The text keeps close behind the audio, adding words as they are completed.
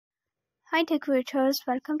Hi decorators,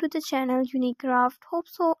 welcome to the channel Unique Craft. Hope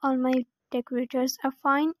so all my decorators are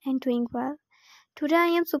fine and doing well. Today I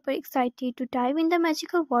am super excited to dive in the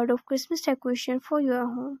magical world of Christmas decoration for your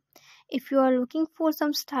home. If you are looking for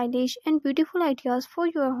some stylish and beautiful ideas for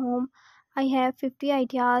your home, I have 50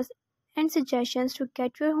 ideas and suggestions to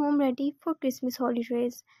get your home ready for Christmas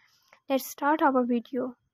holidays. Let's start our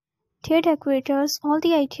video. Dear decorators, all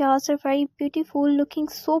the ideas are very beautiful, looking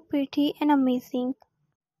so pretty and amazing.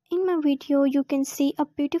 In my video, you can see a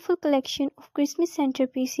beautiful collection of Christmas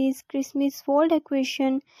centerpieces, Christmas wall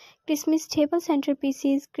decoration, Christmas table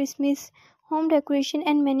centerpieces, Christmas home decoration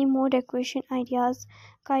and many more decoration ideas.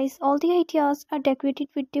 Guys, all the ideas are decorated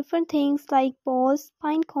with different things like balls,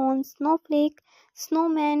 pine cones, snowflake,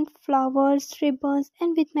 snowman, flowers, ribbons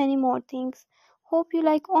and with many more things. Hope you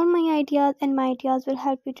like all my ideas and my ideas will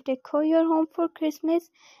help you to decor your home for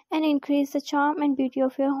Christmas and increase the charm and beauty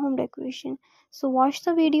of your home decoration. So watch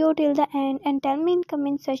the video till the end and tell me in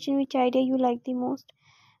comment section which idea you like the most.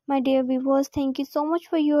 My dear viewers, thank you so much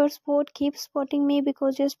for your support. Keep supporting me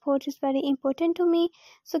because your support is very important to me.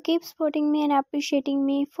 So keep supporting me and appreciating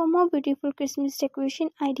me. For more beautiful Christmas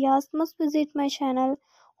decoration ideas, must visit my channel.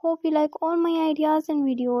 Hope you like all my ideas and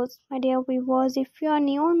videos. My dear viewers, if you are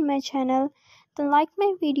new on my channel, then like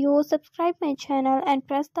my video, subscribe my channel and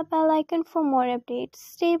press the bell icon for more updates.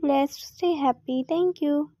 Stay blessed, stay happy. Thank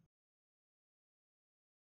you.